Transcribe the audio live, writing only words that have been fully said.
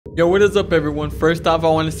Yo, what is up everyone? First off, I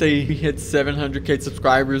want to say we hit 700k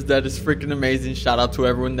subscribers. That is freaking amazing. Shout out to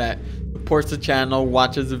everyone that supports the channel,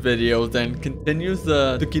 watches the videos, and continues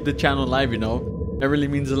to keep the channel alive, you know. That really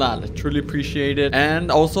means a lot. I truly appreciate it.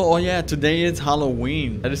 And also, oh yeah, today is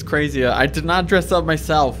Halloween. That is crazy. I did not dress up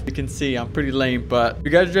myself. You can see I'm pretty lame, but if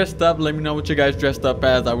you guys dressed up, let me know what you guys dressed up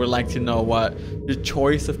as. I would like to know what your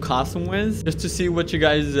choice of costume was, just to see what you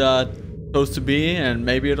guys supposed to be, and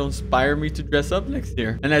maybe it'll inspire me to dress up next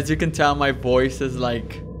year. And as you can tell, my voice is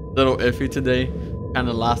like a little iffy today. Kind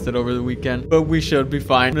of lost it over the weekend, but we should be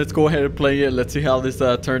fine. Let's go ahead and play it. Let's see how this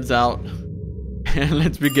turns out. And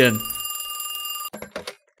let's begin.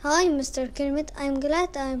 Hi, Mr. Kermit. I'm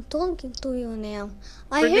glad I'm talking to you now.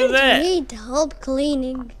 I Look heard at that. you need help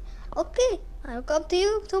cleaning. Okay, I'll come to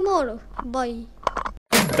you tomorrow. Bye.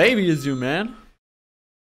 Baby is you, man.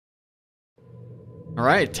 All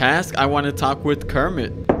right, task. I want to talk with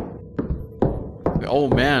Kermit. Oh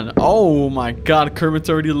man. Oh my God, Kermit's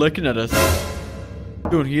already looking at us.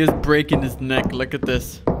 Dude, he is breaking his neck. Look at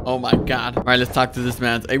this. Oh my God. All right, let's talk to this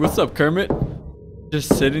man. Hey, what's up, Kermit?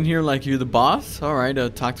 Just sitting here like you're the boss? All right,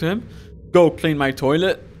 talk to him. Go clean my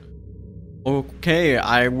toilet. Okay,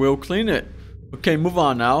 I will clean it. Okay, move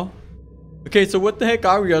on now. Okay, so what the heck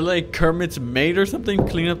are we? Are like Kermit's maid or something?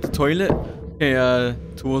 Clean up the toilet? Okay,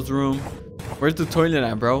 tools room. Where's the toilet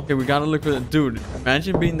at, bro? Okay, we gotta look for it. Dude,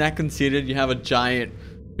 imagine being that conceited. You have a giant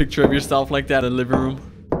picture of yourself like that in the living room.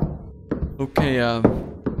 Okay,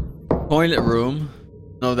 toilet room.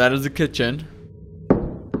 No, that is the kitchen.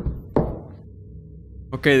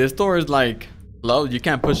 Okay, this door is like closed. You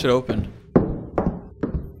can't push it open.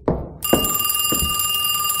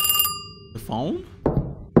 The phone?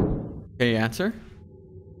 Okay, answer.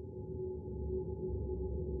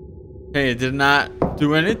 Okay, it did not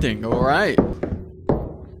do anything. All right.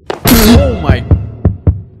 Oh my.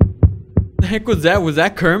 The heck was that? Was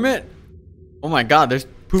that Kermit? Oh my God, there's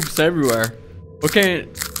poops everywhere. Okay,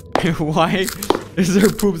 why is there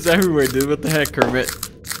poops everywhere, dude? What the heck, Kermit?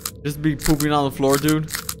 Just be pooping on the floor, dude?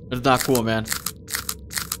 That's not cool, man.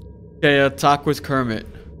 Okay, talk with Kermit.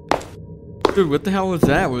 Dude, what the hell was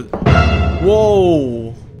that?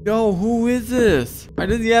 Whoa! Yo, who is this? Why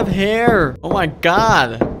does he have hair? Oh my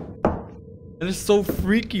God! That is so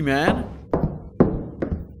freaky, man.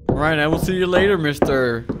 Alright, I will see you later,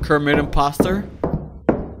 Mr. Kermit Imposter.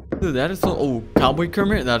 Dude, that is so... Oh, Cowboy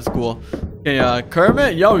Kermit? That's cool. Okay,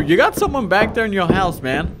 Kermit? Yo, you got someone back there in your house,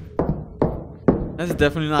 man. That's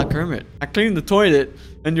definitely not Kermit. I cleaned the toilet,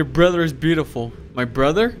 and your brother is beautiful. My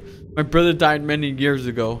brother? My brother died many years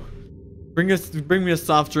ago. Bring me a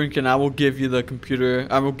soft drink, and I will give you the computer.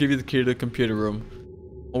 I will give you the key to the computer room.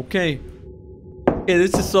 Okay. Okay,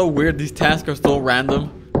 this is so weird. These tasks are so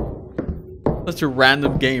random. Such a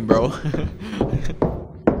random game, bro.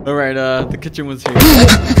 Alright, the kitchen was here.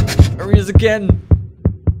 There he is again.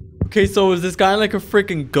 Okay, so is this guy like a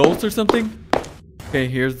freaking ghost or something? Okay,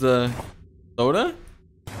 here's the soda.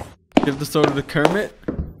 Give the soda to Kermit.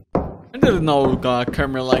 I didn't know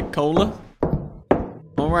Kermit liked cola.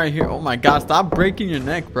 Alright, here. Oh my God, stop breaking your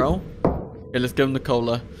neck, bro. Okay, let's give him the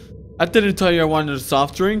cola. I didn't tell you I wanted a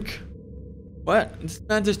soft drink. What? This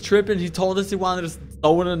man just tripping. He told us he wanted a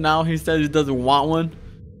soda. Now he said he doesn't want one.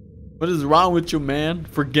 What is wrong with you, man?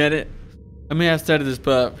 Forget it. I may have said this,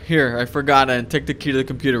 but here, I forgot and take the key to the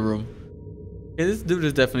computer room. Okay, this dude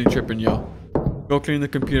is definitely tripping, yo. Go clean the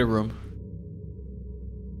computer room.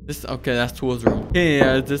 Okay, that's tools room. Okay,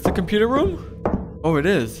 is this the computer room? Oh, it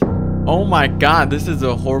is. Oh my God, this is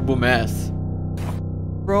a horrible mess.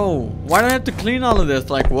 Bro, why do I have to clean all of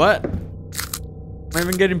this? Like, what? Am I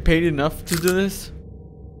even getting paid enough to do this?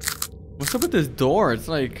 What's up with this door? It's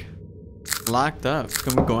like locked up.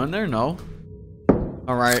 Can we go in there? No.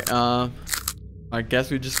 Alright, I guess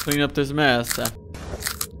we just clean up this mess.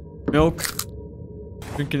 Milk.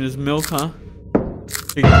 Drinking his milk, huh?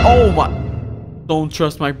 Oh my. Don't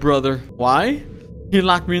trust my brother. Why? He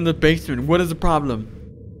locked me in the basement. What is the problem?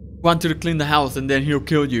 Want you to clean the house and then he'll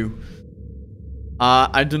kill you.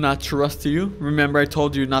 I do not trust you. Remember, I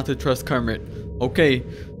told you not to trust Kermit. Okay,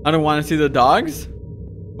 I don't want to see the dogs,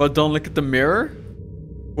 but don't look at the mirror.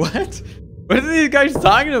 What? What are these guys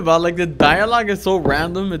talking about? Like, the dialogue is so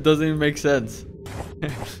random, it doesn't even make sense.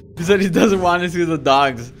 He said he doesn't want to see the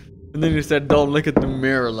dogs, and then he said don't look at the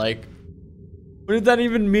mirror. Like, what does that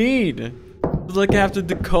even mean? It's like I have to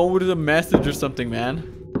decode the message or something, man.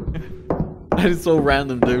 That is so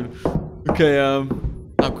random, dude. Okay,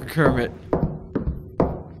 talk with Kermit.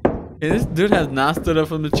 Okay, this dude has not stood up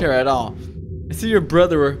from the chair at all. I seen your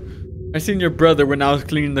brother when I was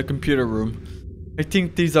cleaning the computer room. I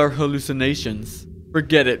think these are hallucinations.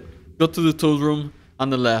 Forget it. Go to the tools room on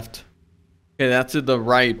the left. Okay, that's to the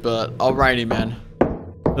right, but alrighty, man.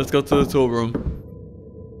 Let's go to the tool room.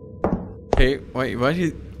 Okay, wait, what?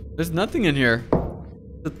 There's nothing in here.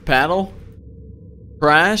 The paddle?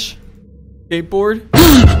 Crash? Skateboard?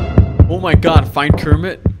 Oh my god, find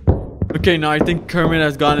Kermit. Okay, now I think Kermit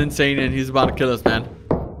has gone insane and he's about to kill us, man.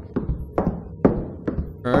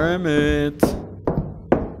 Kermit.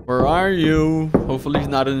 Where are you? Hopefully he's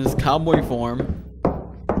not in his cowboy form.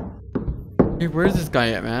 Hey, where's this guy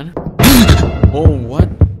at, man? Oh, what?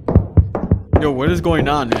 Yo, what is going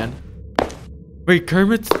on, man? Wait,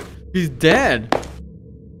 he's dead.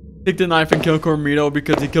 Take the knife and kill Kermito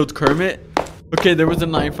because he killed Kermit. Okay, there was a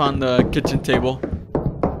knife on the kitchen table.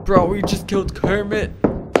 Bro, we just killed Kermit.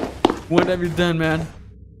 What have you done, man?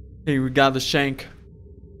 Hey, we got the shank.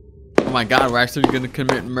 Oh my god, we're actually gonna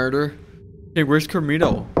commit murder. Hey, where's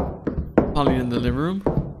Kermito? Probably in the living room.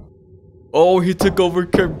 Oh, he took over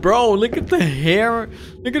Bro, look at the hair.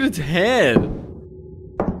 Look at his head.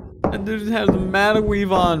 That dude has the matter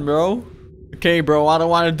weave on, bro. Okay, bro, I don't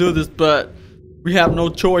want to do this, but we have no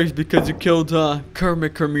choice because you killed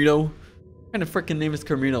Kermito. What kind of freaking name is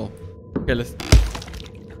Kermito? Okay, let's...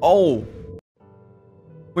 Oh.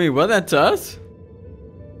 Wait, what? That's us?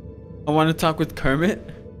 I want to talk with Kermit.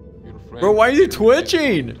 Bro, why are you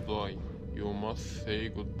twitching? You must say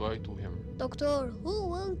goodbye to him. Doctor, who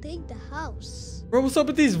will take the house? Bro, what's up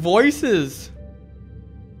with these voices?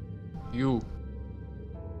 You.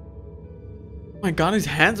 Oh my god, his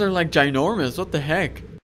hands are like ginormous. What the heck?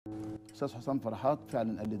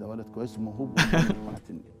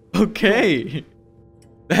 Okay.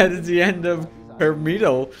 That is the end of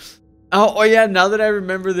Kermito. Oh yeah, now that I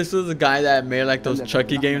remember, this was a guy that made like those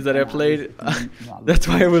Chucky games that I played. That's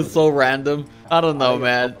why it was so random. I don't know,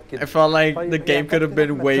 man. I felt like the game could have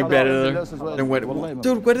been way better than what...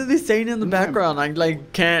 Dude, what are they saying in the background? I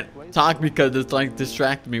like can't talk because it's like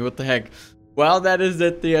distracting me. What the heck? Well, that is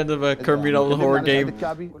at the end of a Kermito horror game.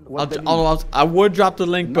 I would drop the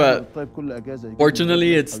link, but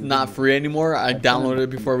fortunately it's not free anymore. I downloaded it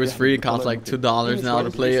before it was free. It costs like $2 now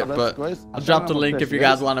to play it, but I'll drop the link if you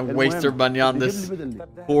guys want to waste your money on this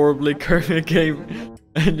horribly Kermit game.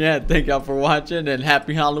 And yeah, thank y'all for watching and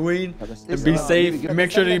happy Halloween. And be safe. And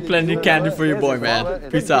make sure to eat plenty of candy for your boy,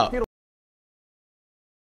 man. Peace out.